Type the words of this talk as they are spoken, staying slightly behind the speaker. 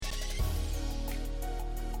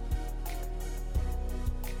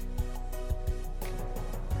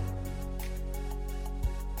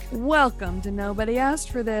Welcome to Nobody Asked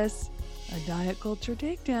for This, a diet culture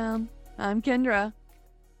takedown. I'm Kendra.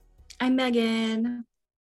 I'm Megan.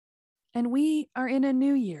 And we are in a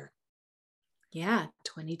new year. Yeah,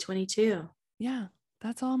 2022. Yeah,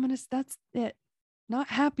 that's all that's it. Not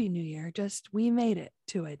happy new year, just we made it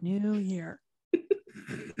to a new year.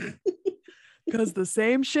 Because the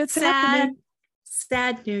same shit's happening.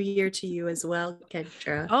 Sad new year to you as well,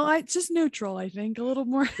 Kendra. Oh, it's just neutral, I think. A little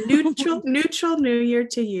more neutral new year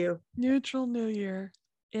to you. Neutral new year.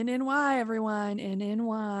 NNY, everyone.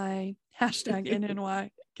 NNY. Hashtag NNY.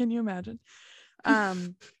 Can you imagine?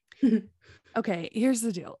 Okay, here's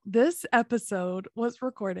the deal. This episode was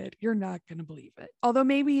recorded. You're not going to believe it. Although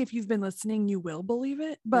maybe if you've been listening, you will believe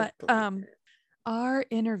it. But our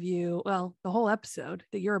interview, well, the whole episode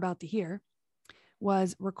that you're about to hear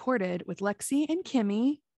was recorded with Lexi and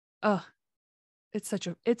Kimmy. Oh, it's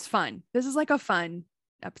fun. This is like a fun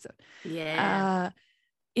episode. Yeah.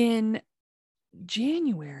 In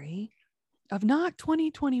January of not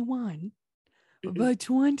 2021, but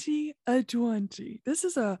 2020. This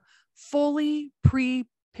is a fully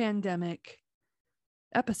pre-pandemic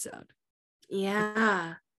episode.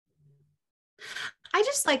 Yeah. I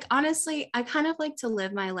just honestly, I kind of like to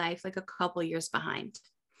live my life like a couple years behind.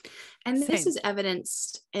 And this is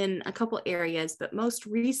evidenced in a couple areas, but most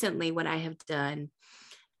recently what I have done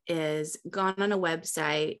is gone on a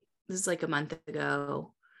website. This is like a month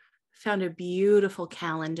ago, found a beautiful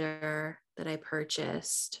calendar that I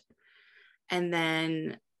purchased and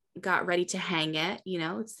then got ready to hang it. You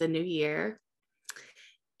know, it's the new year.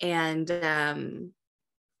 And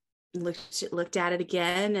looked at it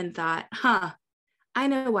again and thought, I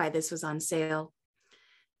know why this was on sale.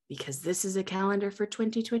 Because this is a calendar for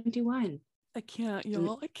 2021. I can't,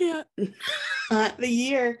 y'all. I can't. The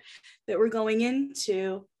year that we're going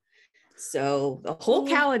into. So the whole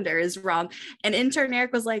calendar is wrong. And intern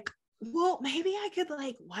Eric was like, well, maybe I could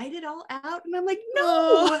white it all out. And I'm like,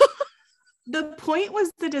 no. The point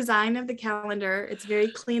was the design of the calendar. It's very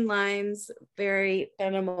clean lines, very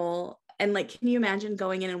minimal. And can you imagine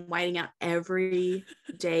going in and whiting out every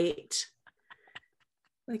date?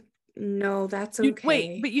 No, that's okay.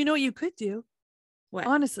 Wait, but you know what you could do? What?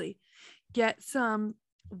 Honestly, get some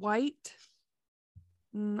white,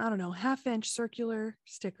 I don't know, 1/2-inch circular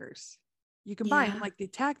stickers. You can buy them the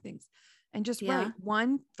tag things and just write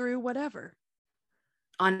 1 through whatever.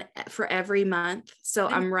 For every month. So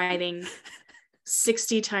I'm writing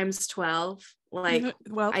 60 times 12.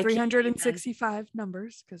 365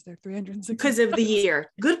 numbers because they're 360. Because of the year.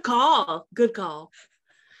 Good call.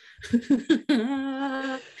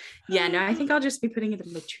 Yeah, no, I think I'll just be putting it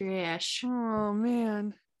in the trash. Oh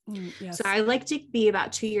man. Yes. So I like to be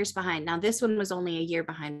about 2 years behind. Now this one was only a year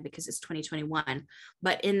behind because it's 2021,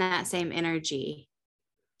 but in that same energy,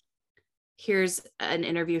 here's an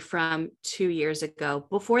interview from 2 years ago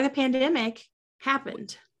before the pandemic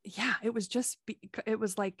happened. Yeah, it was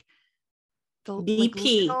like the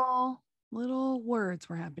BP. Little words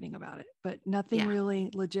were happening about it, but nothing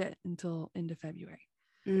really legit until into February.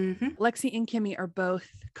 Mm-hmm. Lexi and Kimmy are both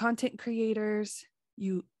content creators.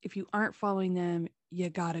 If you aren't following them,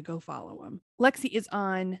 you gotta go follow them. Lexi is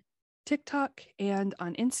on TikTok and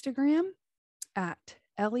on Instagram at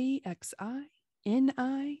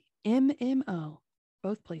LEXINIMMO,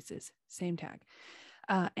 both places, same tag.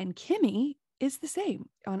 And Kimmy is the same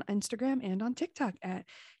on Instagram and on TikTok at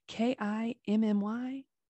KIMMYSTYLED,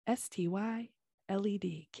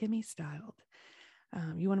 Kimmy Styled.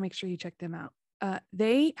 You want to make sure you check them out.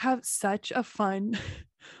 They have such a fun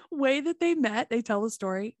way that they met. They tell the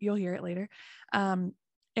story. You'll hear it later.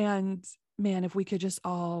 And man, if we could just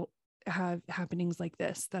all have happenings like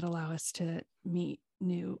this that allow us to meet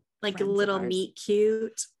new, a little meet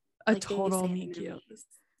cute, total meet cute.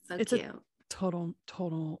 So it's cute. A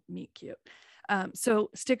total meet cute. So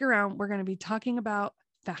stick around. We're going to be talking about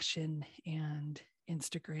fashion and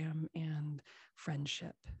Instagram and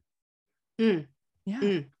friendship.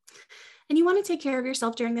 Yeah. And you want to take care of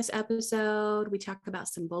yourself during this episode. We talk about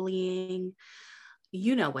some bullying.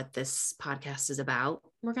 You know what this podcast is about.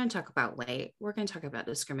 We're going to talk about weight. We're going to talk about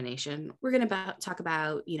discrimination. We're going to talk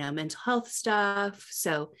about, mental health stuff.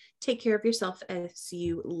 So take care of yourself as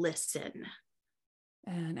you listen.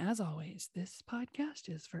 And as always, this podcast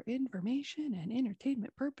is for information and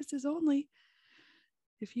entertainment purposes only.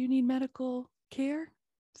 If you need medical care,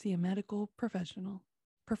 see a medical professional,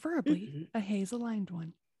 preferably a Haze-aligned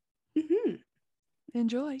one. Mm-hmm.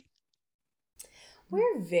 Enjoy.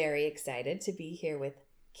 We're very excited to be here with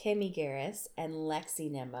Kimmy Garris and Lexi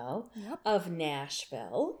Nimmo of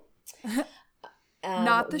Nashville.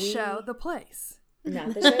 Not the show, the place.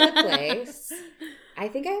 Not the show, the place. I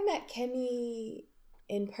think I met Kimmy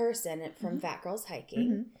in person from Fat Girls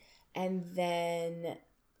Hiking, and then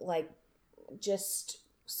like just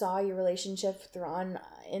saw your relationship on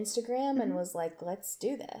Instagram and was like, let's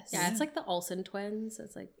do this. Yeah, it's like the Olsen twins.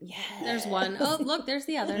 It's like, yeah, there's one. Oh, look, there's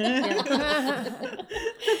the other. Yeah.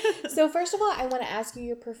 So first of all, I want to ask you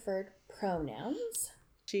your preferred pronouns.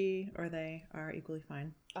 She or they are equally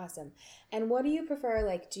fine. Awesome. And what do you prefer?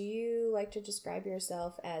 Like, do you like to describe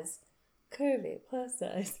yourself as curvy, plus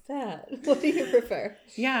size, fat? What do you prefer?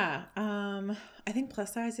 Yeah, I think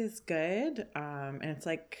plus size is good, and it's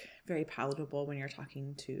like very palatable when you're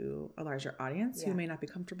talking to a larger audience who may not be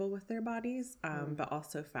comfortable with their bodies, but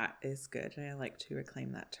also fat is good, and I like to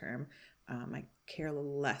reclaim that term. I care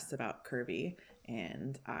less about curvy,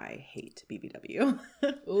 and I hate BBW.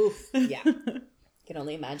 Oof, yeah. Can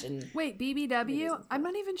only imagine. Wait, BBW? I'm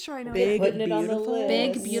not even sure I know. Big, putting it on the list.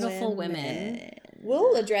 Big, beautiful women.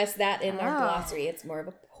 We'll address that in our glossary. It's more of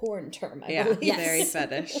a porn term, I believe. Yes. Very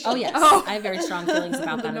fetish. Oh, yes. Oh. I have very strong feelings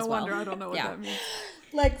about that no as well. wonder I don't know what that means.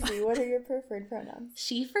 Lexi, what are your preferred pronouns?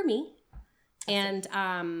 She for me. And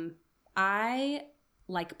I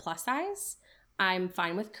like plus size. I'm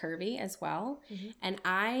fine with curvy as well. And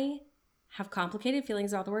I have complicated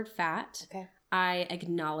feelings about the word fat. Okay. I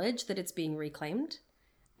acknowledge that it's being reclaimed,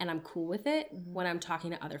 and I'm cool with it when I'm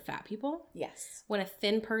talking to other fat people. Yes. When a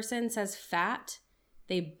thin person says fat,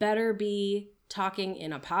 they better be talking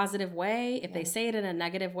in a positive way. If they say it in a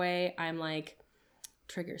negative way, I'm like,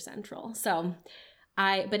 trigger central. So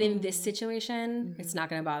but in this situation, it's not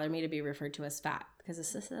going to bother me to be referred to as fat because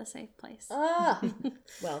this is a safe place.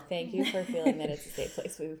 Well, thank you for feeling that it's a safe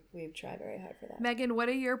place. We've tried very hard for that. Megan, what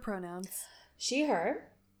are your pronouns? She, her.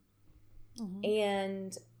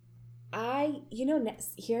 And I,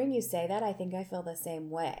 hearing you say that, I think I feel the same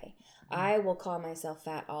way. I will call myself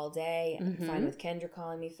fat all day. I'm fine with Kendra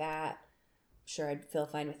calling me fat. Sure, I'd feel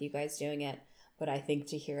fine with you guys doing it. But I think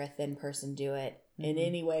to hear a thin person do it in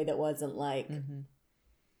any way that wasn't like...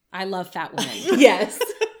 I love fat women. Yes.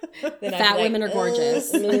 Fat women are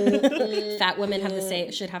gorgeous. Fat women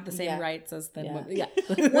should have the same rights as thin women. Yeah.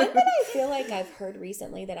 One that I feel like I've heard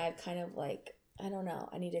recently that I've kind of like, I don't know,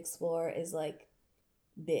 I need to explore is like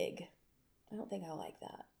big. I don't think I like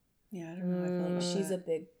that. Yeah, I don't know. I feel like She's a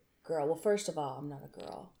big girl. Well, first of all, I'm not a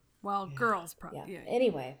girl. Well, girls probably. Yeah.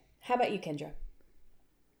 Anyway, how about you, Kendra?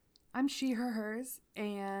 I'm she, her, hers,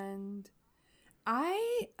 and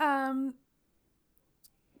I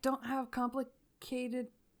don't have complicated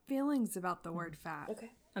feelings about the word fat. Okay.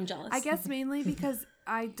 I'm jealous. I guess mainly because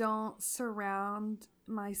I don't surround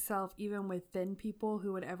myself even with thin people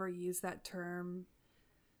who would ever use that term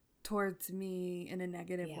towards me in a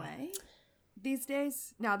negative way these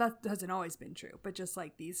days. Now, that hasn't always been true, but just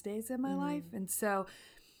like these days in my life. And so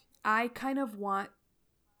I kind of want,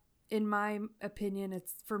 in my opinion,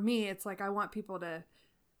 it's like I want people to,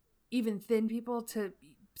 even thin people, to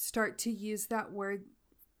start to use that word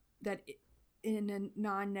that in a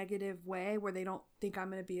non-negative way where they don't think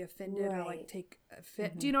I'm going to be offended or like take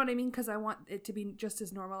offense. Do you know what I mean? Because I want it to be just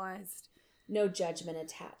as normalized. No judgment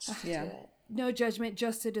attached to it. No judgment,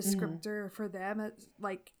 just a descriptor for them. It's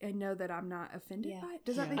like, I know that I'm not offended by it.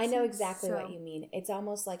 Does that make sense? I know exactly what you mean. It's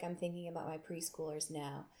almost like I'm thinking about my preschoolers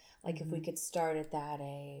now. Like if we could start at that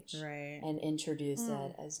age and introduce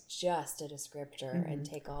it as just a descriptor and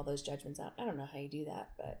take all those judgments out. I don't know how you do that,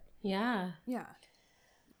 but yeah.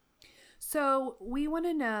 So we want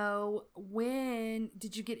to know, when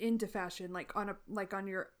did you get into fashion? Like on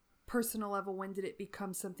your personal level, when did it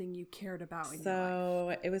become something you cared about in your life?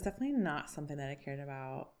 So it was definitely not something that I cared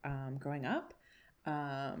about growing up.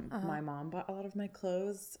 My mom bought a lot of my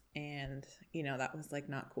clothes, and that was like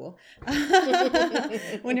not cool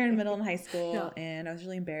when you're in middle and high school. And I was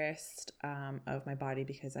really embarrassed of my body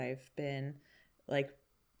because I've been like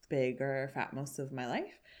big or fat most of my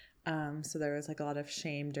life. So there was like a lot of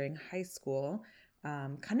shame during high school.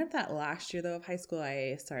 Kind of that last year though of high school,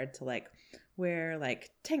 I started to like wear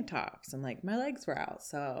like tank tops and like my legs were out.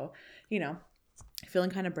 So,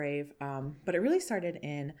 feeling kind of brave. But it really started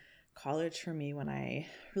in college for me when I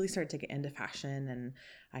really started to get into fashion, and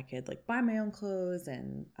I could like buy my own clothes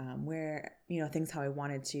and wear, things how I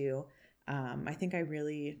wanted to. I think I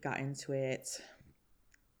really got into it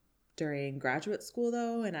during graduate school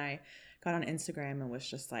though, and I got on Instagram and was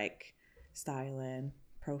just like styling,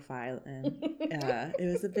 profiling. It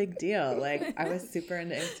was a big deal. Like I was super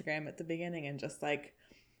into Instagram at the beginning and just like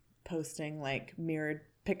posting like mirrored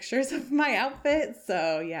pictures of my outfit.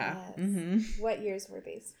 So yeah. Yes. What years were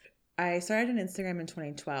these? I started on Instagram in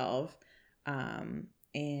 2012.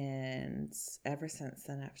 And ever since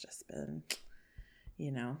then I've just been,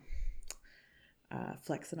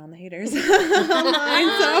 flexing on the haters online.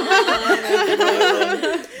 So.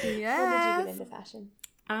 Yes. When did you get into fashion?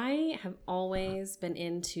 I have always been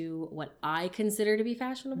into what I consider to be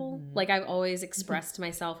fashionable. Like I've always expressed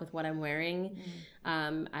myself with what I'm wearing.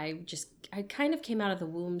 I kind of came out of the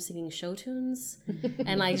womb singing show tunes,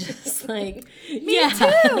 and I just like Me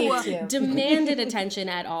too. demanded attention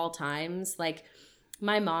at all times. Like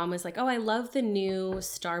my mom was like, "Oh, I love the new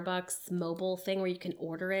Starbucks mobile thing where you can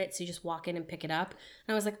order it, so you just walk in and pick it up."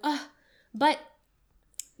 And I was like, "Oh, but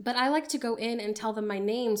I like to go in and tell them my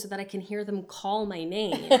name so that I can hear them call my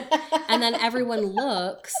name." And then everyone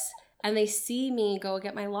looks and they see me go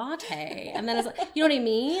get my latte. And then it's like, you know what I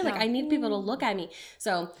mean? Like I need people to look at me.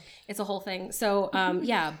 So it's a whole thing. So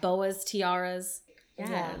yeah, boas, tiaras.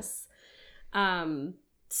 Yes.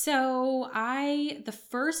 So the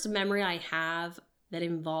first memory I have that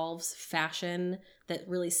involves fashion that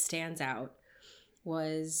really stands out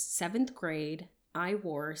was 7th grade. I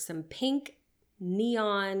wore some pink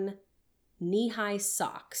neon knee-high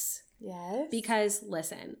socks. Yes. Because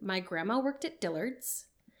listen, my grandma worked at Dillard's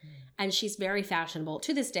and she's very fashionable.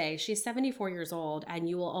 To this day, she's 74 years old and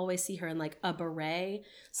you will always see her in like a beret,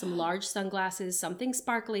 some large sunglasses, something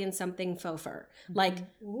sparkly and something faux fur. Like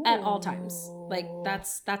at all times. Like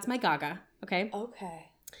that's my gaga, okay? Okay.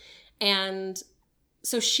 And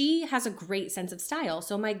so she has a great sense of style.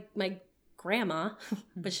 So my grandma,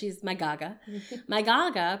 but she's my gaga. My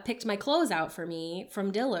gaga picked my clothes out for me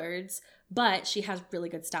from Dillard's, but she has really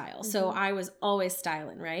good style. So I was always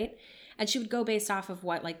styling, right? And she would go based off of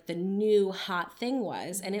what like the new hot thing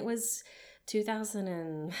was. And it was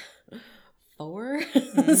 2004.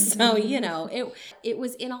 So, you know, it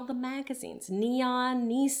was in all the magazines, neon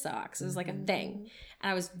knee socks. It was like a thing.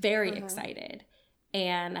 And I was very excited.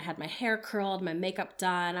 And I had my hair curled, my makeup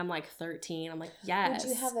done. I'm like 13. I'm like, yes.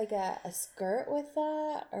 Did you have like a skirt with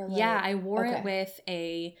that? Or like... Yeah, I wore it with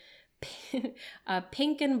a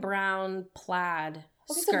pink and brown plaid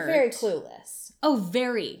skirt. So very clueless. Oh,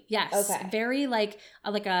 very. Yes. Okay. Very like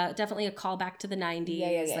a definitely a callback to the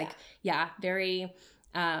 90s. Yeah. Like, yeah, very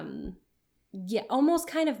almost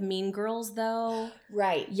kind of Mean Girls though.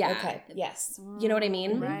 Right. Yeah. Okay. Yes. You know what I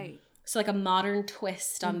mean? Right. So like a modern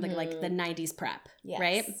twist on the 90s prep,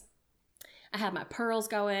 right? I had my pearls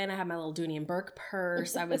going. I had my little Dooney and Burke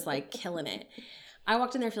purse. I was like killing it. I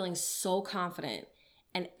walked in there feeling so confident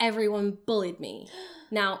and everyone bullied me.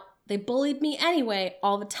 Now, they bullied me anyway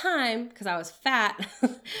all the time because I was fat,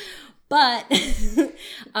 but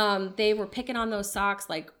they were picking on those socks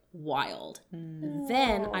like wild.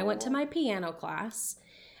 Then I went to my piano class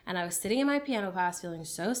and I was sitting in my piano class feeling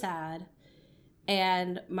so sad.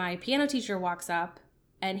 And my piano teacher walks up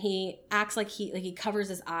and he acts like he covers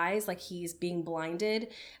his eyes like he's being blinded.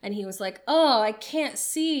 And he was like, "Oh, I can't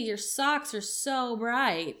see. Your socks are so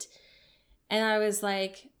bright." And I was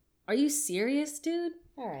like, "Are you serious, dude?"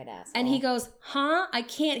 All right, asshole. And he goes, "Huh? I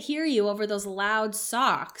can't hear you over those loud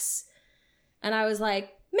socks." And I was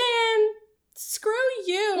like, "Man, screw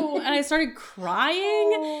you." And I started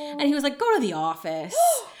crying. And he was like, "Go to the office."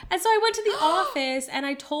 And so I went to the office and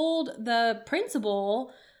I told the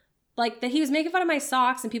principal like that he was making fun of my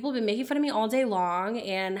socks and people have been making fun of me all day long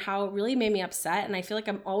and how it really made me upset. And I feel like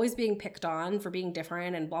I'm always being picked on for being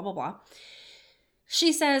different and blah, blah, blah.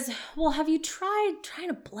 She says, "Well, have you tried trying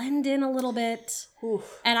to blend in a little bit?"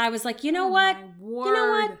 Oof. And I was like, you know what?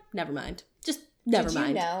 Never mind. Just never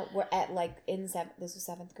mind. Did you know we're at like this was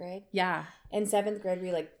 7th grade? Yeah. In 7th grade, we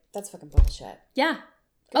were like, that's fucking bullshit. Yeah.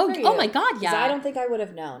 Oh my God, yeah. I don't think I would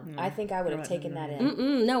have known. I think I would have taken that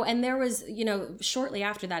in. No, and there was, shortly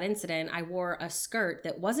after that incident, I wore a skirt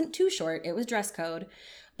that wasn't too short. It was dress code,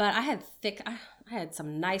 but I had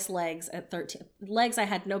some nice legs at 13. Legs I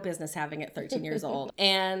had no business having at 13 years old.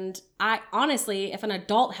 And I honestly, if an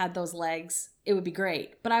adult had those legs, it would be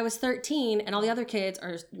great. But I was 13 and all the other kids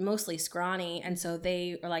are mostly scrawny. And so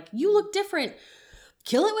they are like, "You look different.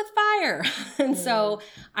 Kill it with fire." And so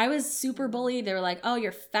I was super bullied. They were like, "Oh,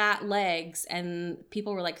 your fat legs." And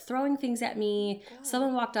people were like throwing things at me. Oh,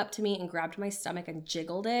 someone walked up to me and grabbed my stomach and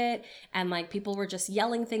jiggled it. And like people were just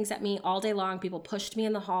yelling things at me all day long. People pushed me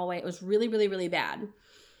in the hallway. It was really, really, really bad.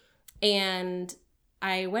 And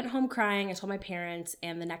I went home crying. I told my parents.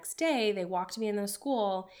 And the next day they walked me in the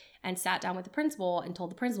school and sat down with the principal and told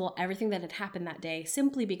the principal everything that had happened that day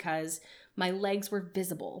simply because my legs were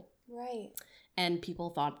visible. Right. And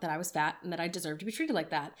people thought that I was fat and that I deserved to be treated like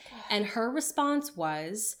that. And her response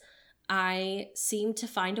was, I seem to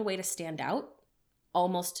find a way to stand out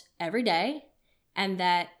almost every day and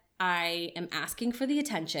that I am asking for the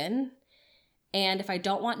attention And if I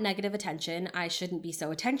don't want negative attention, I shouldn't be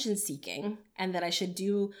so attention seeking, and that I should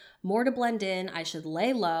do more to blend in. I should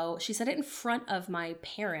lay low. She said it in front of my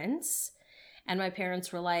parents, and my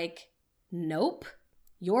parents were like, nope,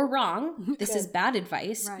 you're wrong. This is bad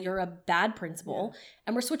advice. Right. You're a bad principal,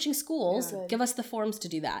 and we're switching schools. Give us the forms to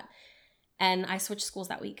do that. And I switched schools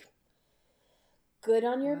that week. Good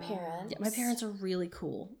on your parents. Yeah, my parents are really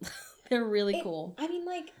cool. They're really cool. I mean,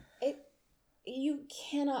 like, you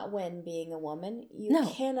cannot win being a woman. You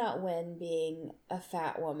cannot win being a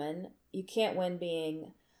fat woman. You can't win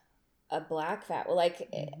being a black fat. Like,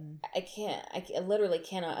 I literally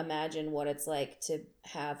cannot imagine what it's like to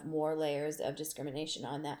have more layers of discrimination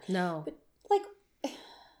on that. No. But, like,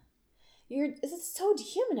 it's so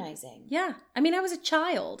dehumanizing. Yeah. I mean, I was a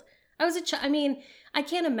child. I mean, I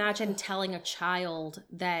can't imagine telling a child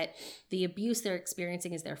that the abuse they're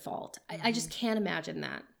experiencing is their fault. I just can't imagine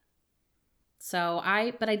that. So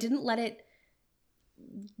but I didn't let it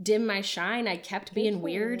dim my shine. I kept being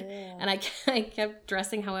weird, and I kept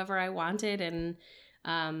dressing however I wanted. And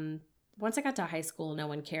once I got to high school, no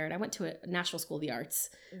one cared. I went to a National School of the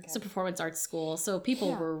Arts. Okay. It's a performance arts school. So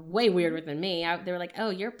people were way weirder than me. They were like,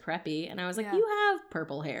 oh, you're preppy. And I was like, you have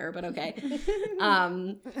purple hair, but okay.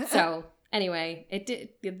 So anyway,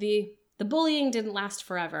 the bullying didn't last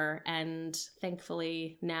forever. And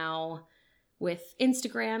thankfully now, with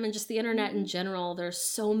Instagram and just the internet in general, there's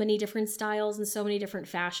so many different styles and so many different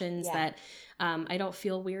fashions that I don't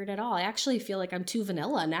feel weird at all. I actually feel like I'm too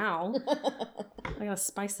vanilla now. I gotta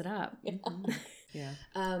spice it up.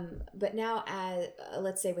 But now,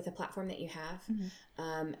 let's say with the platform that you have,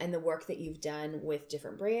 and the work that you've done with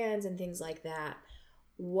different brands and things like that,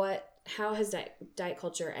 how has diet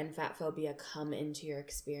culture and fat phobia come into your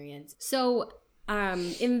experience? So,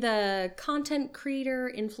 in the content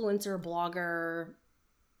creator, influencer, blogger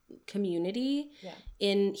community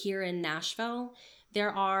here in Nashville,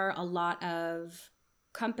 there are a lot of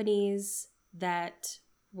companies that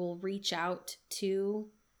will reach out to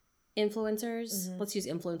influencers. Let's use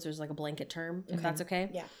influencers like a blanket term, if that's okay.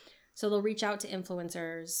 Yeah. So they'll reach out to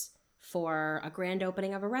influencers for a grand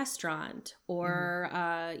opening of a restaurant or,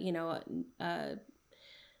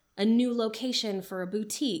 a new location for a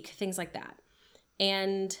boutique, things like that.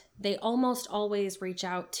 And they almost always reach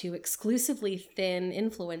out to exclusively thin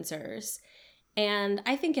influencers. And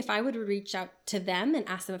I think if I would reach out to them and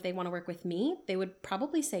ask them if they want to work with me, they would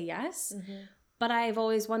probably say yes. But I've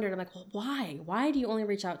always wondered, I'm like, well, why? Why do you only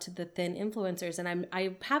reach out to the thin influencers? And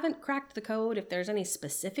I haven't cracked the code if there's any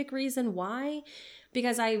specific reason why,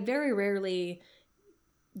 because I very rarely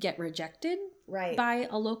get rejected by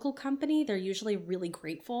a local company. They're usually really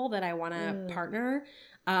grateful that I want to partner.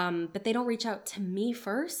 But they don't reach out to me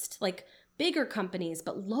first, like bigger companies,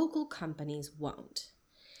 but local companies won't.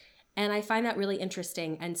 And I find that really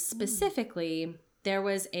interesting. And specifically, there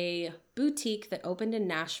was a boutique that opened in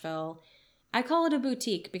Nashville. I call it a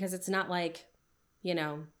boutique because it's not like,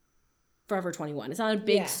 Forever 21. It's not a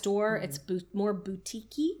big store. It's more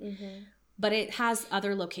boutique-y, but it has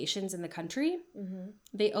other locations in the country.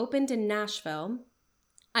 They opened in Nashville.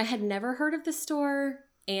 I had never heard of the store,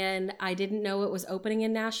 and I didn't know it was opening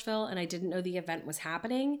in Nashville, and I didn't know the event was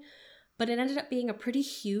happening. But it ended up being a pretty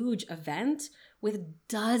huge event with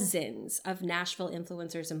dozens of Nashville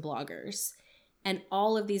influencers and bloggers. And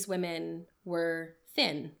all of these women were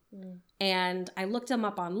thin. And I looked them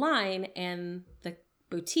up online, and the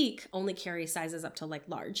boutique only carries sizes up to like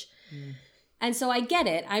large. And so I get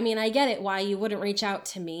it. I mean, I get it why you wouldn't reach out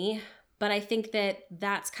to me. But I think that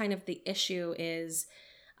that's kind of the issue is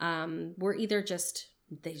we're either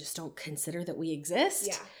they just don't consider that we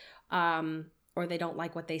exist. Or they don't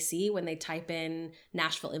like what they see when they type in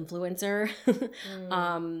Nashville influencer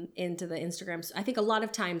into the Instagram. I think a lot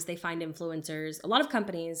of times a lot of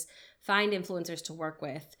companies find influencers to work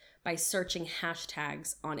with by searching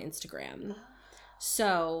hashtags on Instagram.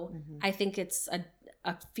 So I think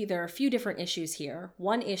there are a few different issues here.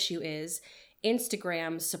 One issue is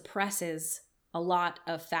Instagram suppresses a lot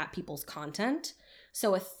of fat people's content.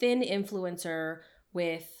 So a thin influencer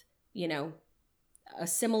with, a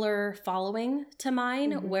similar following to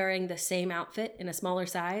mine wearing the same outfit in a smaller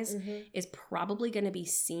size is probably going to be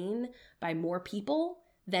seen by more people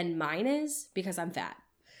than mine is because I'm fat.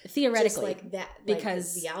 Theoretically. Just like that,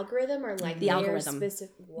 because the algorithm or like the algorithm.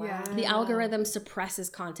 Specific, wow. The algorithm suppresses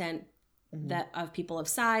content that of people of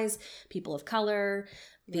size, people of color,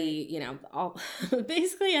 you know, all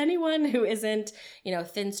basically anyone who isn't, you know,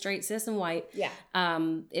 thin, straight, cis, and white. Yeah.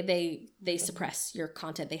 They suppress your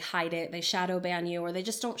content. They hide it. They shadow ban you, or they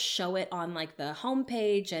just don't show it on like the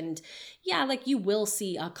homepage. And yeah, like you will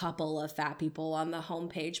see a couple of fat people on the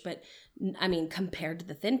homepage, but I mean, compared to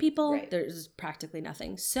the thin people, there's practically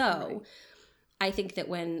nothing. So I think that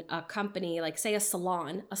when a company, like say a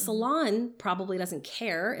salon probably doesn't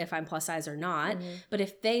care if I'm plus size or not, but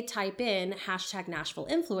if they type in hashtag Nashville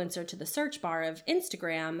influencer to the search bar of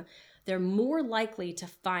Instagram, they're more likely to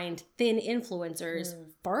find thin influencers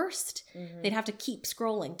first. They'd have to keep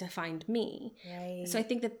scrolling to find me. Right. So I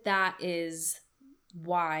think that that is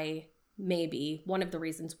why, maybe one of the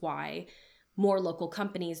reasons why more local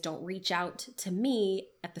companies don't reach out to me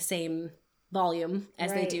at the same volume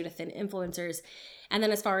as they do to thin influencers. And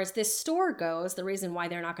then as far as this store goes, the reason why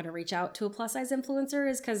they're not going to reach out to a plus size influencer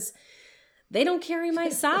is because they don't carry my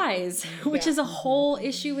size, which is a whole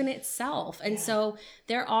issue in itself. And so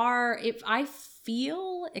there are, if I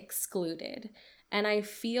feel excluded and I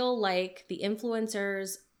feel like the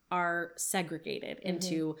influencers are segregated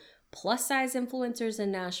into plus size influencers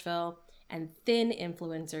in Nashville and thin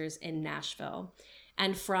influencers in Nashville.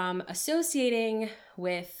 And from associating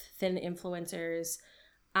with thin influencers,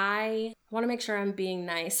 I want to make sure I'm being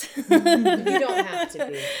nice. You don't have to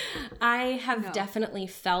be. I have definitely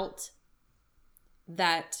felt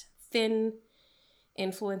that thin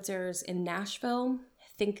influencers in Nashville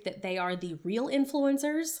think that they are the real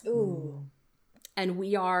influencers. Ooh. And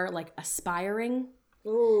we are like aspiring.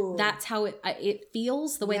 Ooh. That's how it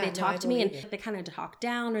feels, the way they talk to me. And they kind of talk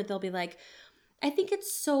down, or they'll be like, I think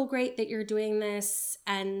it's so great that you're doing this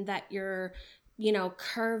and that you're, you know,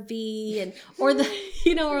 curvy, and or the,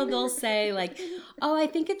 you know, or they'll say like, oh, I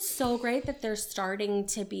think it's so great that they're starting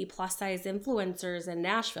to be plus size influencers in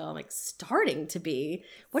Nashville. I'm like, starting to be?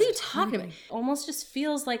 What are you talking about? Almost just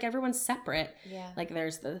feels like everyone's separate. Yeah. Like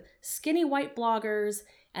there's the skinny white bloggers,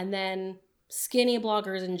 and then skinny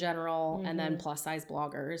bloggers in general, and then plus size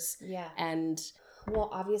bloggers. Yeah. And well,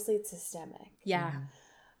 obviously it's systemic. Yeah.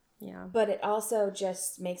 Yeah. But it also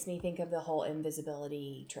just makes me think of the whole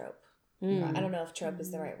invisibility trope. I don't know if trope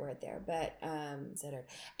is the right word there, but and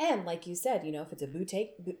like you said, you know, if it's a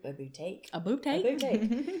boutique that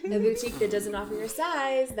doesn't offer your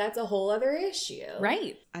size, that's a whole other issue.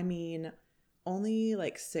 Right. I mean, only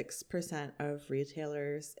like 6% of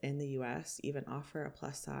retailers in the US even offer a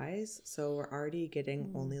plus size. So we're already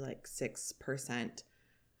getting only like 6%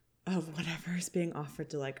 of whatever is being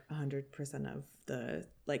offered to like 100% of the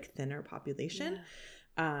like thinner population.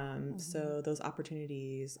 So those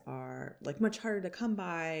opportunities are like much harder to come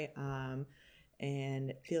by.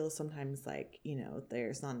 And it feels sometimes like, you know,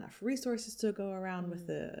 there's not enough resources to go around with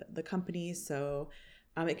the companies. So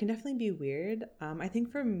it can definitely be weird. I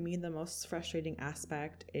think for me, the most frustrating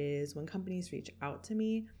aspect is when companies reach out to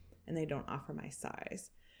me and they don't offer my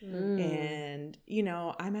size. And, you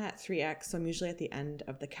know, I'm at 3X, so I'm usually at the end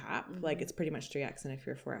of the cap. Like, it's pretty much 3X, and if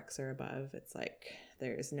you're 4X or above, it's like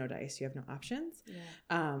there's no dice, you have no options.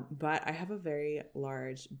 But I have a very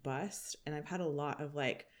large bust, and I've had a lot of,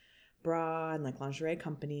 like, bra and, like, lingerie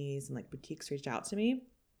companies and, like, boutiques reach out to me.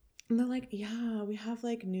 And they're like, yeah, we have,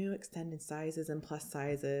 like, new extended sizes and plus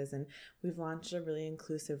sizes, and we've launched a really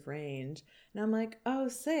inclusive range. And I'm like, oh,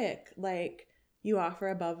 sick. Like, you offer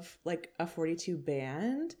above like a 42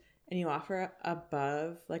 band, and you offer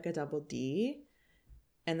above like a double D.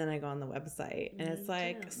 And then I go on the website and it's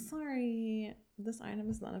like, sorry, this item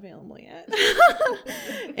is not available yet.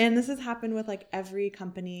 And this has happened with like every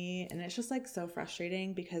company. And it's just like so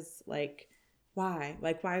frustrating because like, why?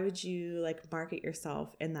 Like, why would you like market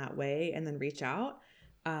yourself in that way and then reach out?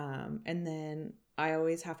 And then I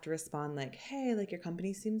always have to respond like, hey, like your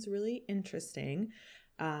company seems really interesting.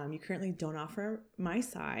 You currently don't offer my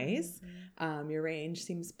size. Your range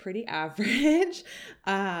seems pretty average.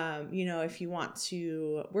 You know, if you want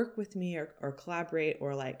to work with me or collaborate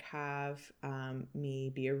or like have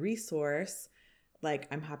me be a resource, like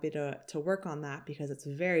I'm happy to work on that because it's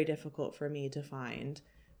very difficult for me to find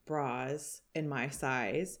bras in my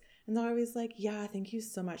size. And they're always like, yeah, thank you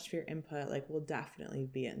so much for your input. Like, we'll definitely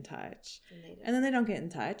be in touch. And then they don't get in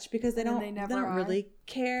touch because they don't really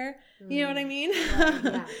care. You know what I mean?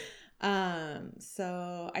 Right, yeah.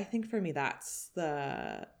 So I think for me, that's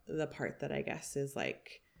the part that I guess is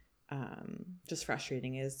like just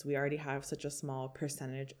frustrating is we already have such a small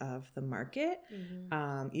percentage of the market,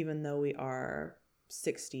 even though we are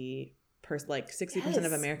 60%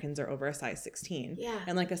 of Americans are over a size 16. Yeah.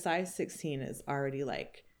 And like a size 16 is already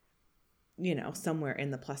like you know, somewhere in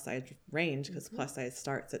the plus size range, because plus size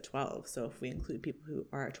starts at 12. So if we include people who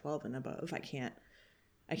are 12 and above, I can't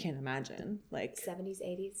imagine, like 70s,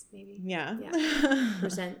 80s, maybe. Yeah.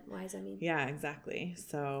 Percent wise, I mean. Yeah, exactly.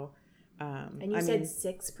 So, and you said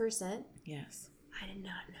 6%? Yes. I did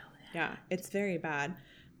not know that. Yeah, it's very bad.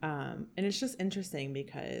 And it's just interesting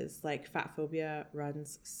because like fat phobia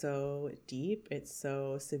runs so deep, it's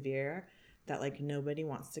so severe that like nobody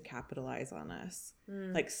wants to capitalize on us.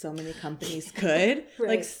 Like so many companies could, Right.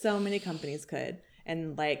 like so many companies could.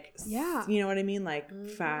 And like, Yeah. you know what I mean? Like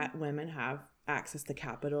fat women have access to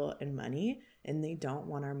capital and money, and they don't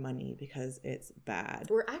want our money because it's bad.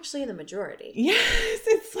 We're actually in the majority. Yes,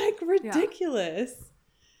 it's like ridiculous.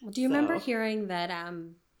 Well, do you remember hearing that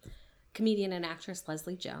comedian and actress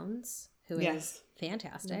Leslie Jones, who is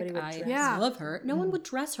fantastic, I love her. No one would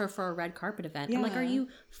dress her for a red carpet event. I'm like, are you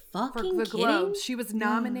fucking the kidding? Globe. She was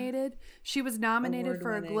nominated. She was nominated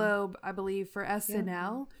for a Award-winning. Globe, I believe, for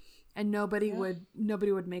SNL, and nobody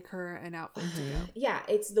would make her an outfit to go. Yeah,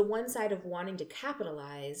 it's the one side of wanting to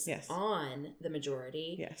capitalize Yes. on the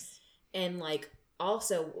majority. Yes. And like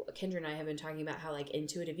also Kendra and I have been talking about how like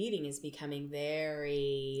intuitive eating is becoming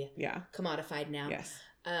very commodified now. Yes.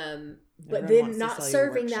 But Everyone then wants to not sell you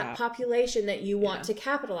serving that workshop. population that you want to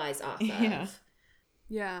capitalize off of.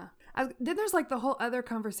 Yeah. Then there's like the whole other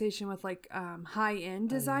conversation with like high-end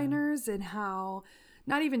designers and how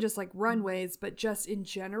not even just like runways, but just in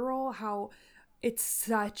general, how it's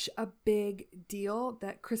such a big deal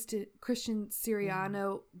that Christian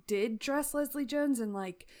Siriano did dress Leslie Jones and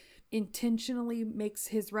like intentionally makes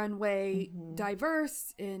his runway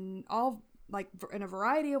diverse in all like in a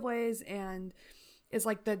variety of ways, and is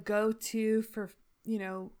like the go-to for, you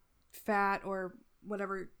know, fat or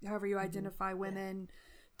whatever, however you identify women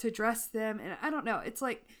to dress them. And I don't know, it's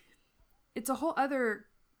like it's a whole other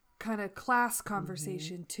kind of class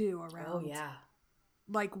conversation too around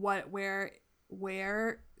like where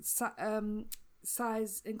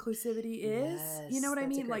size inclusivity is. You know what I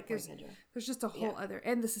mean? Like there's just a whole other,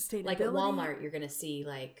 and the sustainability. Like at Walmart, you're gonna see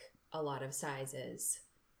like a lot of sizes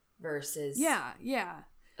versus a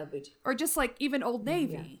boutique. Or just like even Old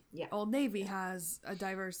Navy. Yeah. Old Navy has a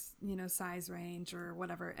diverse, you know, size range or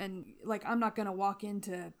whatever. And like I'm not gonna walk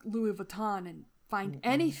into Louis Vuitton and find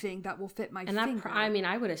anything that will fit my finger. I mean,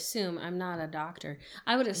 I would assume, I'm not a doctor,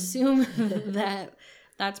 I would assume that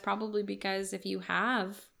that's probably because if you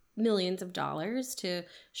have millions of dollars to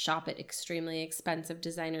shop at extremely expensive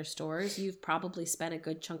designer stores, you've probably spent a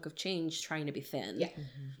good chunk of change trying to be thin.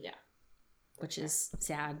 Yeah. Which is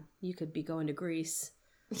sad. You could be going to Greece.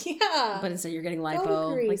 Yeah. But instead you're getting lipo.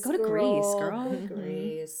 Go to Greece, girl. Go to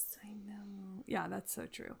Greece. I know. Yeah, that's so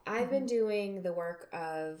true. I've been doing the work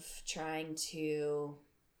of trying to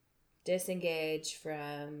disengage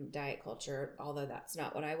from diet culture, although that's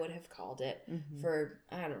not what I would have called it, for,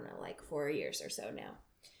 I don't know, like 4 years or so now.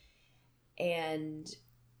 And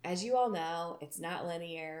as you all know, it's not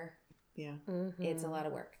linear. Yeah. It's a lot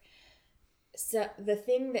of work. So the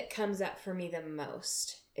thing that comes up for me the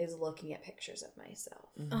most is looking at pictures of myself.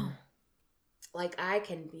 Oh. Like I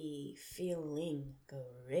can be feeling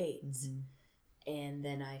great. And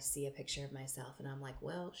then I see a picture of myself and I'm like,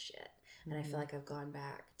 well, shit. And I feel like I've gone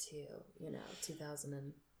back to,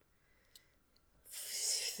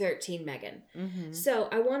 2013 Megan. So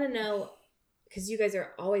I want to know, because you guys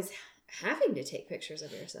are always having to take pictures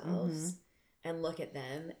of yourselves and look at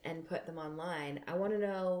them and put them online. I want to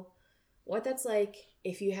know what that's like,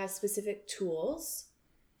 if you have specific tools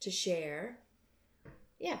to share.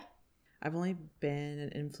 Yeah. I've only been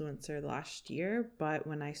an influencer the last year, but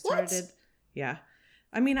when I started,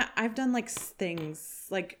 I mean, I've done like things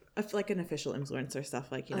like an official influencer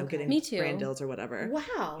stuff, like, getting brand deals or whatever.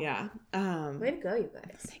 Wow. Yeah. Way to go, you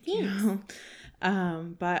guys. Thank you.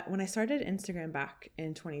 But when I started Instagram back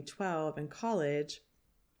in 2012 in college,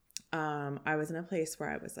 I was in a place where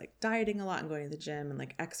I was like dieting a lot and going to the gym and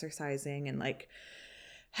like exercising and like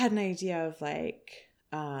had an idea of like,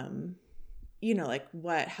 like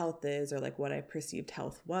what health is or like what I perceived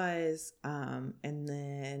health was. And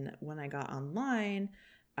then when I got online,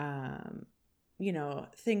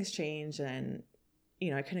 things changed and,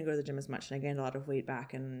 I couldn't go to the gym as much and I gained a lot of weight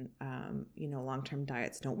back and, long-term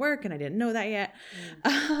diets don't work. And I didn't know that yet.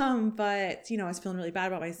 But, I was feeling really bad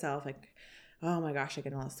about myself. Like, oh my gosh, I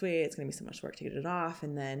gained all this weight. It's going to be so much work to get it off.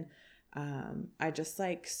 And then, I just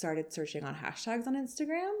like started searching on hashtags on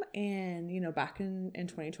Instagram and, back in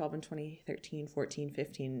 2012 and 2013, 14,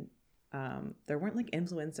 15, there weren't like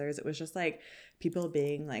influencers. It was just like people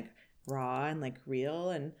being like raw and like real.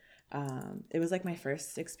 And, it was like my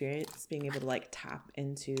first experience being able to like tap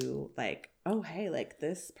into like, oh, hey, like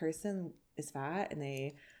this person is fat and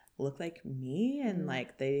they look like me and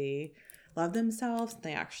like they love themselves.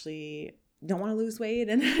 They actually don't want to lose weight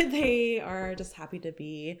and they are just happy to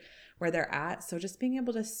be where they're at. So just being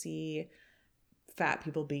able to see fat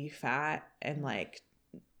people be fat and like,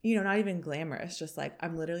 you know, not even glamorous, just like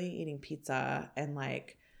I'm literally eating pizza and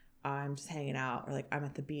like I'm just hanging out or like I'm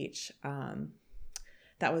at the beach.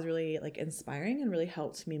 That was really like inspiring and really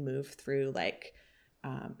helped me move through like,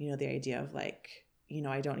 you know, the idea of like, you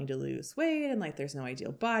know, I don't need to lose weight and like there's no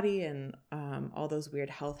ideal body and all those weird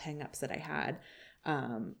health hangups that I had.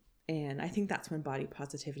 And I think that's when body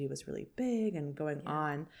positivity was really big and going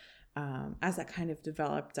on. As that kind of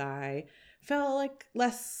developed, I felt like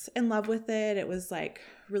less in love with it. It was like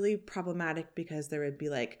really problematic because there would be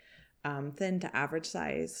like thin to average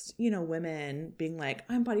sized, you know, women being like,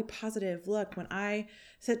 I'm body positive. Look, when I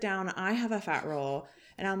sit down, I have a fat roll.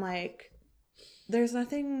 And I'm like, there's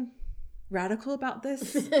nothing radical about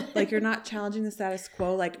this. Like, you're not challenging the status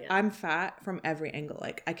quo. Like, I'm fat from every angle.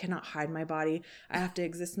 Like, I cannot hide my body. I have to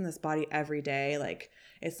exist in this body every day. Like,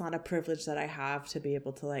 it's not a privilege that I have to be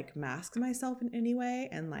able to like mask myself in any way.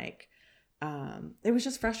 And like, it was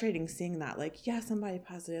just frustrating seeing that, like, yes, I'm body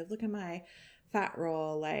positive. Look at my fat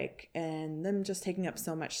roll, like, and them just taking up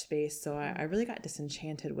so much space. So I really got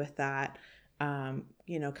disenchanted with that.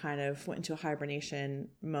 You know, kind of went into a hibernation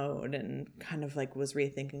mode and kind of like was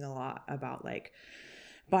rethinking a lot about like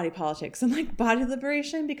body politics and like body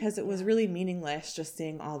liberation, because it was really meaningless just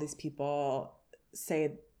seeing all these people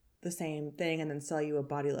say the same thing and then sell you a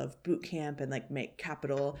body love boot camp and like make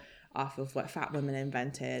capital off of what fat women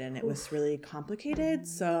invented. And it was really complicated.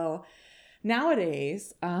 So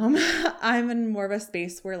nowadays, I'm in more of a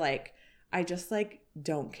space where like, I just like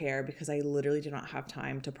don't care because I literally do not have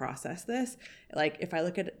time to process this. Like if I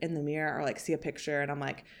look at it in the mirror or like see a picture and I'm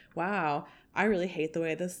like, wow, I really hate the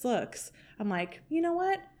way this looks. I'm like, you know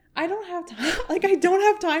what? I don't have time. Like, I don't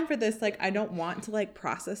have time for this. Like, I don't want to like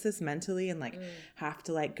process this mentally and like have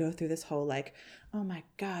to like go through this whole like, oh my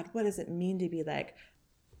God, what does it mean to be like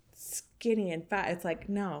skinny and fat? It's like,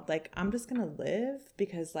 no, like I'm just gonna live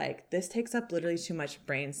because like this takes up literally too much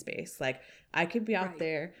brain space. Like I could be out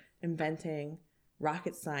there inventing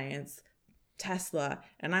rocket science, Tesla,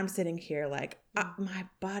 and I'm sitting here like my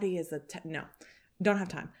body is no, don't have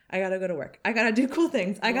time. I gotta go to work. I gotta do cool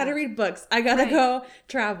things. I gotta read books. I gotta go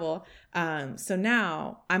travel. So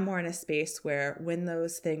now I'm more in a space where when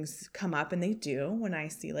those things come up, and they do, when I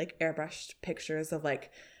see like airbrushed pictures of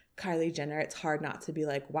like Kylie Jenner, it's hard not to be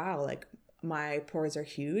like, wow, like my pores are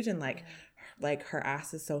huge and like her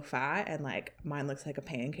ass is so fat and like mine looks like a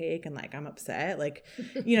pancake and like I'm upset. Like,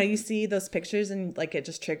 you know, you see those pictures and like it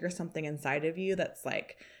just triggers something inside of you that's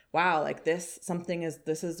like, wow, like this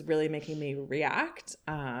is really making me react.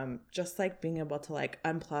 Just like being able to like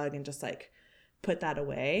unplug and just like put that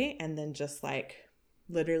away and then just like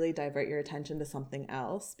literally divert your attention to something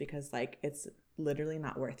else, because like it's literally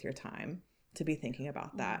not worth your time to be thinking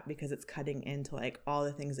about that, because it's cutting into like all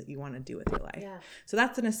the things that you want to do with your life. So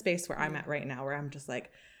that's in a space where I'm at right now, where I'm just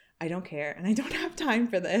like, I don't care and I don't have time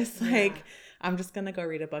for this. Like I'm just gonna go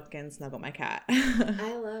read a book and snuggle my cat.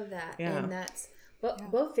 I love that. And that's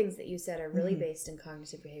both things that you said are really based in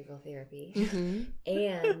cognitive behavioral therapy.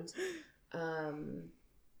 And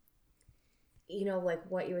you know, like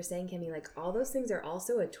what you were saying, Kimmy, like all those things are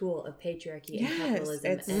also a tool of patriarchy and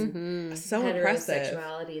capitalism and so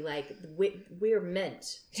heterosexuality. Like we're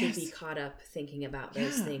meant to be caught up thinking about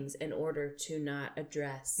those things in order to not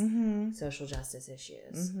address social justice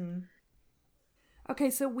issues.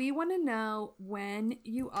 Okay, so we want to know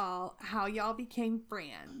how y'all became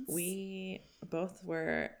friends. We both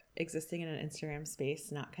were existing in an Instagram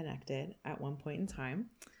space, not connected at one point in time.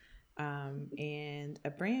 And a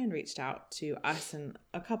brand reached out to us and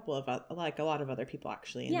a couple of like a lot of other people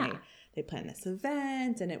actually, and they planned this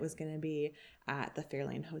event, and it was going to be at the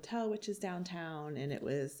Fairlane Hotel, which is downtown, and it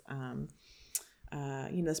was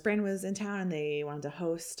you know, this brand was in town and they wanted to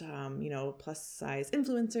host you know, plus size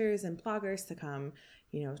influencers and bloggers to come,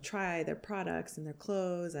 you know, try their products and their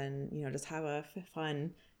clothes and, you know, just have a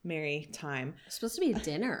fun, merry time. It's supposed to be a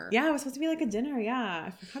dinner. Yeah, it was supposed to be like a dinner. Yeah,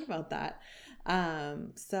 I forgot about that.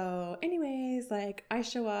 So anyways, like I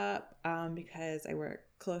show up because I work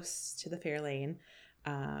close to the Fairlane,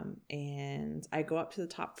 and I go up to the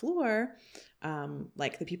top floor.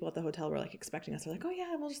 Like the people at the hotel were like expecting us. They're like, oh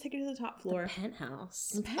yeah, we'll just take you to the top floor. The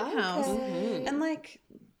penthouse. Okay. And like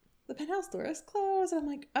the penthouse door is closed. And I'm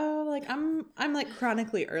like, oh, like I'm like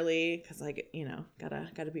chronically early because like, you know,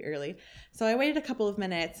 gotta be early. So I waited a couple of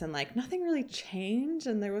minutes and like nothing really changed,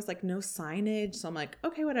 and there was like no signage. So I'm like,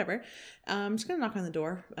 okay, whatever. I'm just gonna knock on the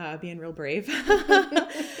door, being real brave.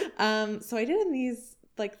 So I did, and these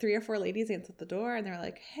like 3 or 4 ladies answered the door, and they were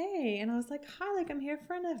like, hey. And I was like, hi, like, I'm here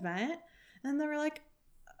for an event. And they were like,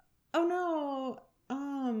 oh no,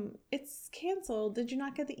 it's canceled. Did you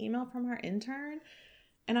not get the email from our intern?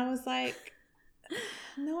 And I was like,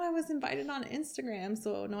 no, I was invited on Instagram,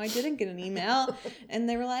 so no, I didn't get an email. And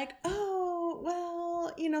they were like, oh,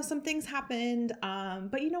 well, you know, some things happened,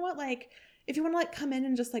 but you know what, like, if you want to like come in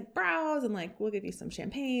and just like browse, and like we'll give you some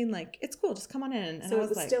champagne, like it's cool, just come on in. And so I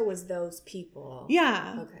was it like, still was those people.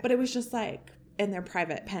 yeah, okay. But it was just like in their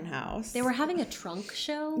private penthouse. They were having a trunk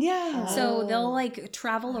show. Yeah. So they'll like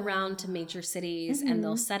travel around to major cities and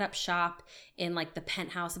they'll set up shop in like the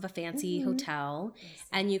penthouse of a fancy hotel,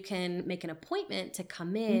 and you can make an appointment to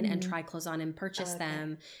come in and try clothes on and purchase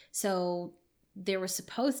them. So there was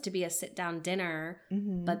supposed to be a sit down dinner,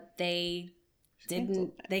 but they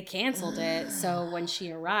canceled it. So when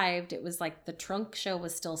she arrived, it was like the trunk show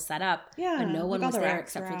was still set up, but no one was there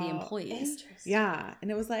except for the employees. Yeah. And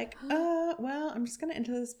it was like, well, I'm just gonna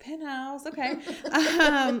enter this penthouse. Okay.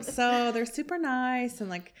 So they're super nice and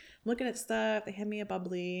like looking at stuff. They hand me a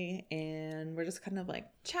bubbly and we're just kind of like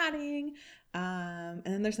chatting. And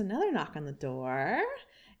then there's another knock on the door.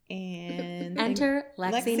 And enter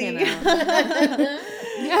Lexi Nemo.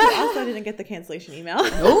 I also didn't get the cancellation email.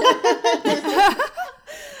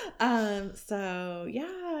 So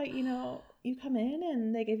yeah, you know, you come in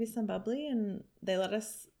and they give you some bubbly and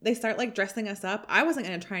they start like dressing us up. I wasn't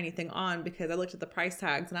going to try anything on because I looked at the price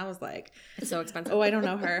tags and I was like, it's so expensive. Oh, I don't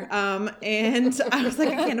know her. And I was like,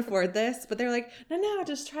 I can't afford this, but they're like, no,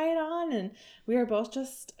 just try it on. And we were both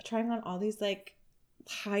just trying on all these like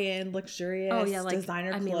high-end luxurious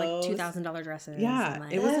designer clothes. Like $2,000 dresses. Yeah, and,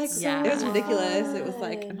 like, it was like it was ridiculous. Fun. It was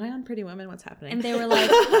like, am I on Pretty Women? What's happening? And they were like,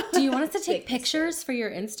 do you want us to take pictures for your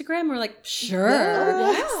Instagram? We're like, sure.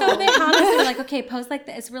 Yeah. So they had us, they're like, okay, pose like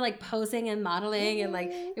this. We're like posing and modeling, and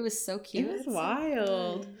like it was so cute. It was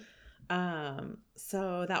wild.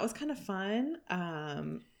 So that was kind of fun.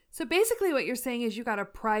 So basically what you're saying is you got a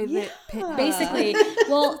private pit. Basically.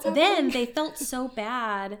 Well, then they felt so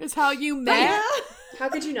bad. Is how you met. How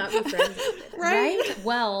could you not be friends with it? Right?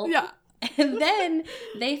 Well, Yeah. And then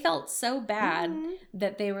they felt so bad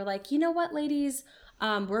that they were like, you know what, ladies,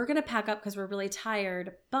 we're going to pack up because we're really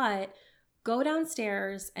tired, but go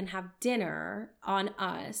downstairs and have dinner on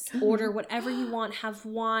us. Order whatever you want, have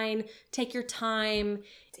wine, take your time,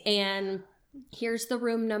 and here's the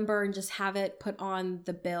room number, and just have it put on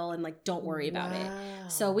the bill, and like don't worry about it.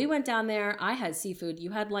 So we went down there. I had seafood,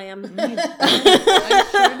 you had lamb. I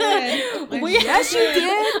sure did. Yes, you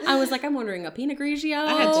did. I was like, I'm ordering a Pinot Grigio.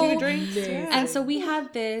 I had 2 drinks. And so we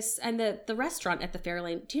had this, and the restaurant at the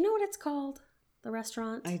Fairlane, do you know what it's called? The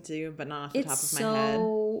restaurant? I do, but not off the top It's of my head.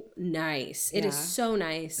 so nice. It is Yeah. so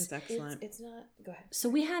nice. It's excellent. It's not. Go ahead. So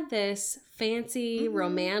we had this fancy,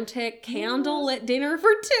 romantic, candlelit dinner for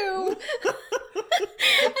 2.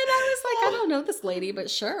 And I was like, I don't know this lady, but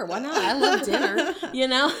sure, why not? I love dinner, you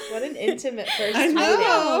know? What an intimate first I meeting.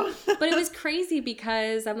 know. But it was crazy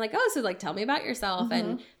because I'm like, oh, so like, tell me about yourself.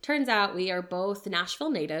 And turns out we are both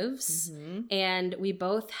Nashville natives, and we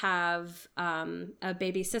both have a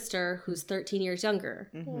baby sister who's 13 years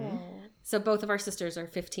younger. So both of our sisters are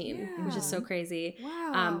 15, which is so crazy.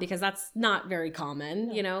 Wow. Because that's not very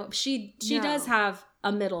common, you know. She does have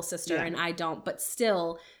a middle sister, and I don't, but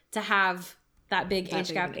still to have that big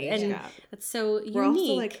age gap, and that's so unique. We're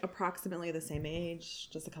also like approximately the same age,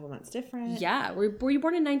 just a couple months different. Yeah. Were you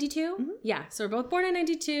born in 92? Yeah. So we're both born in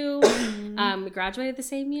 92. We graduated the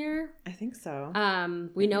same year. I think so.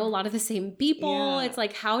 We know a lot of the same people. Yeah. It's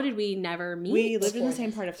like, how did we never meet? We lived in the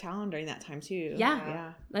same part of town during that time too.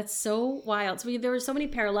 Yeah. That's so wild. So there were so many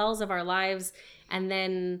parallels of our lives, and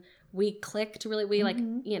then we clicked really. We like,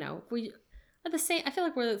 you know, we are the same. I feel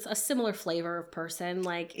like we're a similar flavor of person.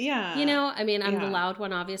 Like, you know, I mean, I'm the loud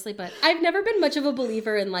one, obviously, but I've never been much of a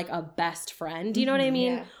believer in like a best friend. Do you know what I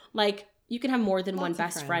mean? Yeah. Like, you can have more than one of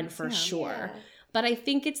best friend friends, for sure. But I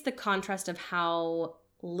think it's the contrast of how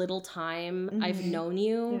little time I've known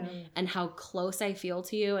you and how close I feel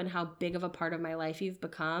to you and how big of a part of my life you've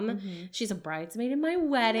become. She's a bridesmaid in my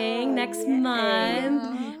wedding next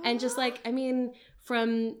month. And just like, I mean,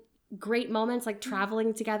 from great moments like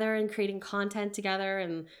traveling together and creating content together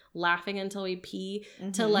and laughing until we pee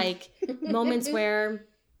to like moments where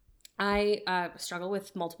I struggle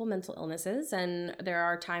with multiple mental illnesses, and there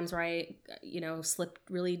are times where I, you know, slip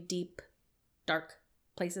really deep, dark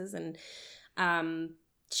places, and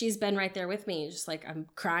she's been right there with me. Just like, I'm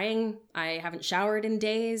crying. I haven't showered in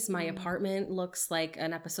days. My apartment looks like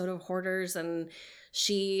an episode of Hoarders. And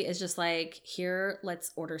she is just like, here,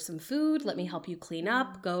 let's order some food. Let me help you clean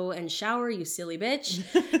up. Go and shower, you silly bitch.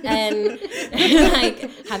 and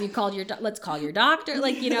like, have you called let's call your doctor.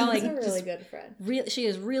 Like, you know, like, a really good friend. She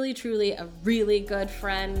is really, truly a really good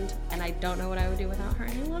friend. And I don't know what I would do without her.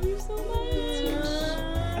 And I love you so much.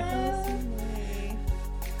 I feel the same way.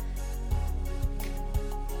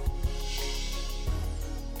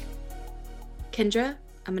 Kendra,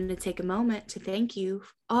 I'm going to take a moment to thank you.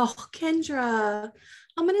 Oh, Kendra,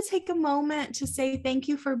 I'm going to take a moment to say thank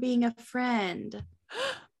you for being a friend.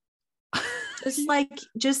 Just like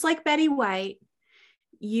Betty White,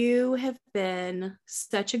 you have been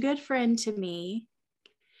such a good friend to me.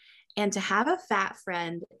 And to have a fat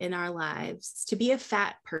friend in our lives, to be a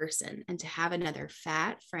fat person and to have another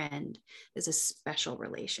fat friend is a special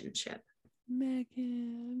relationship.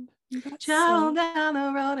 Megan, Travel down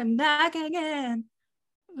the road and back again.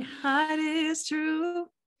 Your heart is true.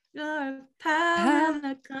 You're a pal and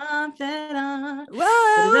a confidant.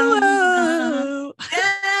 Whoa!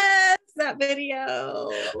 Yes, that video.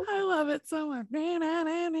 I love it so much. You don't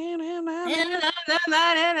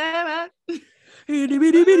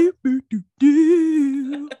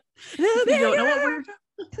know what we're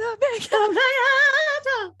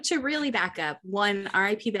to really back up. One,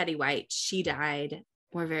 R.I.P. Betty White. She died.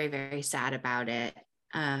 We're very, very sad about it.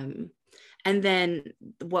 And then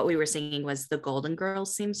what we were singing was the Golden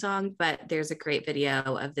Girls theme song, but there's a great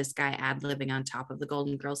video of this guy ad-libbing on top of the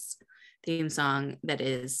Golden Girls theme song that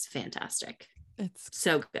is fantastic. It's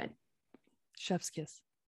so good. Chef's kiss.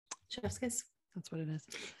 Chef's kiss. That's what it is.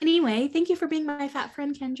 Anyway, thank you for being my fat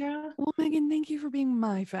friend, Kendra. Well, Megan, thank you for being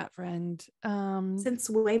my fat friend. Since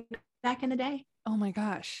way back in the day. Oh my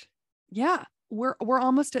gosh. Yeah. We're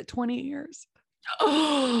almost at 20 years.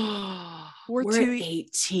 Oh, we're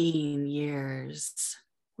 18 years.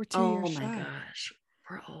 We're 2 years shy. Oh my gosh.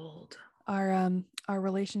 We're old. Our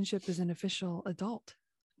relationship is an official adult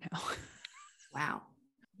now. Wow.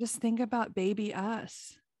 Just think about baby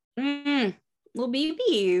us. Little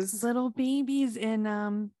babies. Little babies in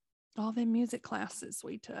all the music classes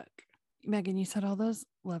we took. Megan, you said all those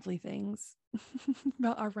lovely things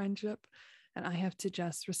about our friendship. And I have to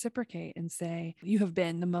just reciprocate and say, you have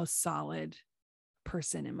been the most solid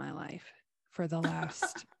person in my life for the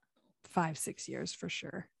last 5-6 years, for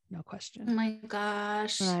sure. No question. Oh my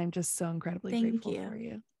gosh. And I'm just so incredibly grateful for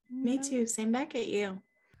you. Me too. Same back at you.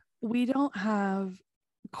 We don't have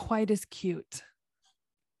quite as cute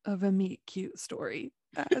of a meet cute story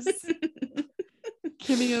as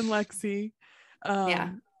Kimmy and Lexi. Yeah.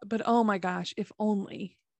 But oh my gosh, if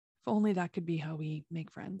only that could be how we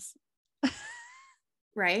make friends.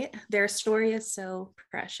 Right? Their story is so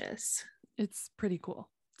precious. It's pretty cool.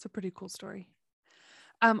 It's a pretty cool story.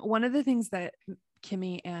 One of the things that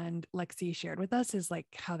Kimmy and Lexi shared with us is like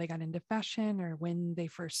how they got into fashion, or when they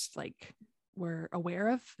first like were aware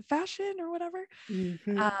of fashion or whatever.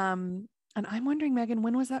 Mm-hmm. And I'm wondering, Megan,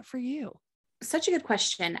 when was that for you? Such a good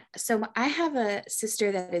question. So I have a sister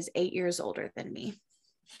that is 8 years older than me.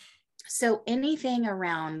 So anything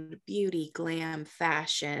around beauty, glam,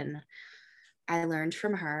 fashion, I learned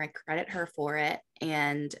from her. I credit her for it.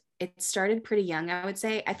 And it started pretty young, I would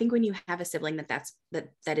say. I think when you have a sibling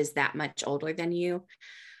that is that much older than you,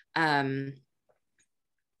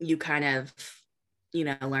 you kind of,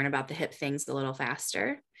 learn about the hip things a little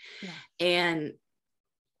faster. Yeah. And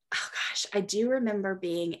oh gosh, I do remember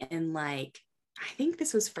being in I think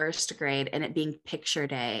this was first grade, and it being picture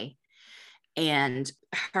day, and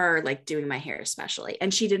her doing my hair especially.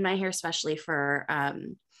 And she did my hair especially for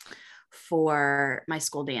my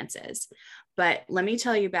school dances. But let me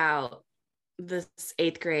tell you about this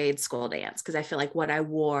 8th grade school dance, because I feel like what I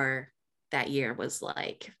wore that year was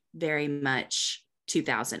very much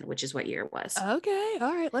 2000, which is what year it was. Okay.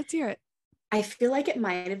 All right. Let's hear it. I feel like it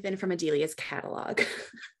might have been from Adelia's catalog.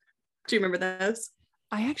 Do you remember those?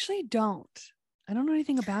 I actually don't. I don't know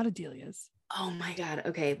anything about Adelia's. Oh my God.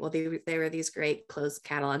 Okay. Well, they were these great clothes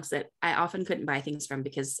catalogs that I often couldn't buy things from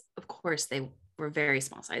because, of course, they were very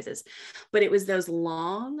small sizes. But it was those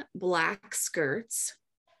long black skirts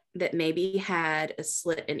that maybe had a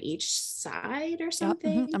slit in each side or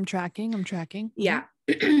something. Yep. Mm-hmm. I'm tracking. Yeah.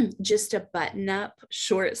 Just a button-up,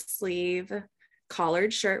 short sleeve,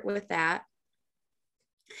 collared shirt with that.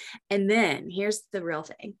 And then here's the real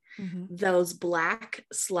thing. Mm-hmm. Those black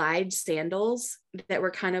slide sandals that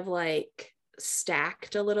were kind of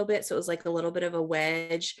stacked a little bit. So it was a little bit of a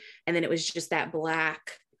wedge. And then it was just that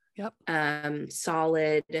black,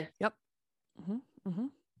 solid. Yep. Mm-hmm. Mm-hmm.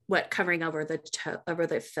 What, covering over the toe, over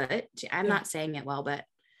the foot. I'm not saying it well, but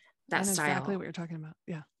that style. Exactly what you're talking about.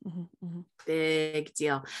 Yeah. Mm-hmm, mm-hmm. Big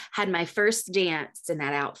deal. Had my first dance in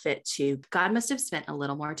that outfit too. God must have spent a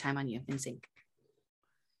little more time on you in sync.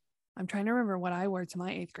 I'm trying to remember what I wore to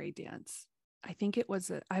my 8th grade dance. I think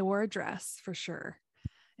I wore a dress for sure.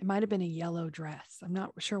 It might've been a yellow dress. I'm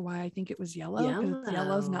not sure why I think it was yellow, because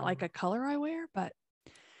yellow's not like a color I wear, but,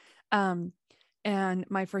 and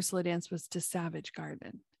my first slow dance was to Savage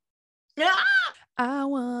Garden. Ah! I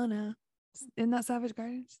wanna, in that Savage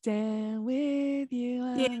Garden, stand with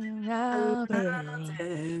you.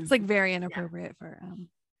 It's like very inappropriate for,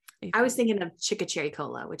 I was thinking of Chicka Cherry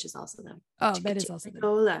Cola, which is also them. Oh, that is also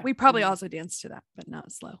them. We probably also danced to that, but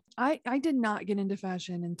not slow. I did not get into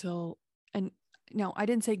fashion until, and no, I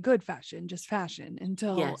didn't say good fashion, just fashion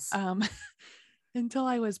until, until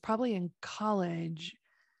I was probably in college,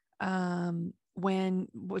 when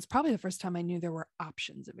was probably the first time I knew there were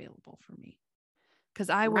options available for me. Cause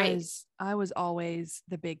I was always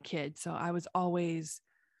the big kid. So I was always,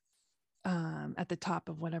 at the top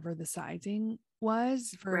of whatever the sizing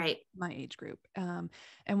was for my age group, and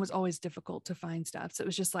was always difficult to find stuff. So it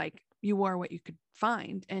was just like, you wore what you could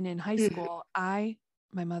find. And in high school, my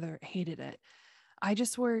mother hated it. I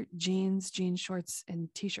just wore jeans, shorts, and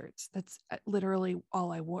t-shirts. That's literally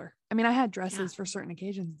all I wore. I mean, I had dresses for certain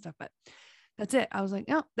occasions and stuff, but that's it. I was like,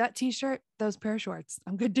 no, that t-shirt, those pair of shorts,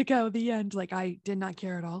 I'm good to go. The end. Like, I did not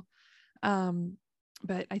care at all.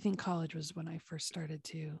 But I think college was when I first started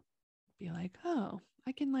to be like, oh,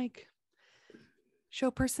 I can like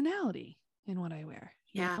show personality in what I wear.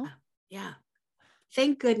 You know? Yeah.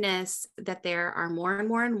 Thank goodness that there are more and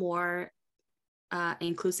more and more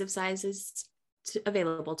inclusive sizes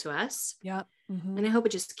available to us. Yeah. Mm-hmm. And I hope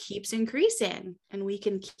it just keeps increasing and we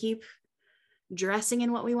can keep dressing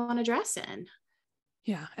in what we want to dress in.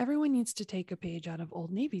 Yeah. Everyone needs to take a page out of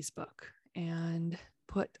Old Navy's book and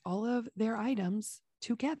put all of their items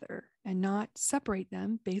together and not separate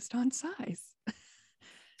them based on size.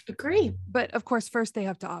 Agree. But of course, first they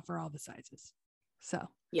have to offer all the sizes. So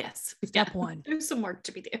yes. Step one. There's some work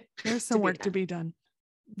to be done. There's some work to be done.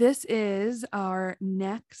 This is our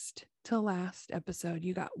next to last episode.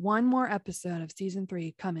 You got one more episode of season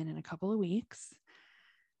 3 coming in a couple of weeks.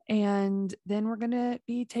 And then we're going to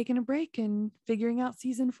be taking a break and figuring out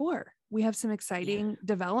season 4. We have some exciting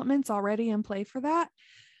developments already in play for that.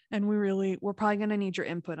 And we're probably going to need your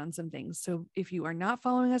input on some things. So if you are not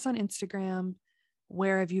following us on Instagram,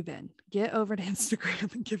 where have you been? Get over to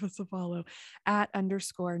Instagram and give us a follow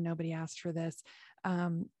 @_nobody asked for this.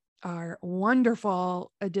 Our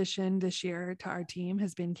wonderful addition this year to our team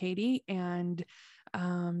has been Katie. And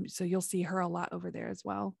so you'll see her a lot over there as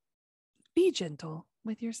well. Be gentle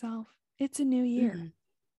with yourself. It's a new year.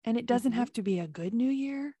 And it doesn't have to be a good new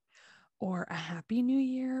year or a happy new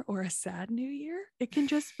year or a sad new year. It can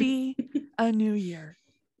just be a new year.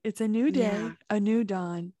 It's a new day, a new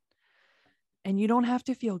dawn. And you don't have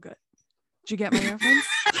to feel good. Did you get my reference?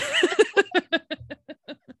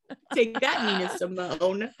 Take that, Nina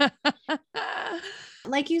Simone.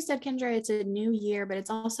 Like you said, Kendra, it's a new year, but it's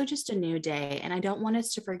also just a new day. And I don't want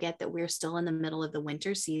us to forget that we're still in the middle of the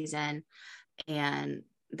winter season. And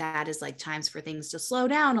that is like times for things to slow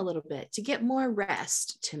down a little bit, to get more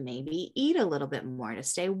rest, to maybe eat a little bit more, to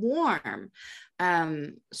stay warm.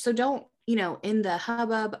 So don't, in the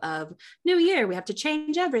hubbub of new year, we have to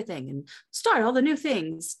change everything and start all the new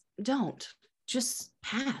things. Don't. Just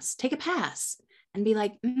take a pass and be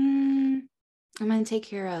like, I'm going to take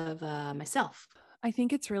care of myself. I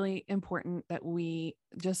think it's really important that we,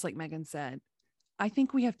 just like Megan said, I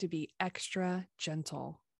think we have to be extra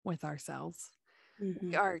gentle with ourselves.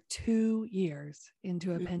 We are 2 years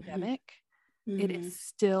into a pandemic. It is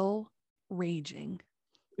still raging.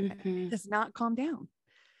 It does not calm down.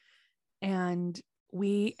 And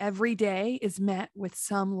every day is met with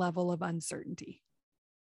some level of uncertainty.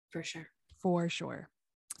 For sure. For sure.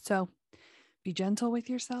 So be gentle with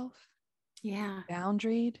yourself. Yeah.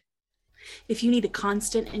 Boundaried. If you need a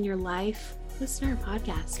constant in your life, listen to our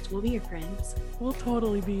podcast. We'll be your friends. We'll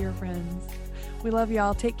totally be your friends. We love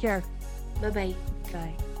y'all. Take care. Bye-bye.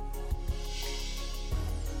 Bye.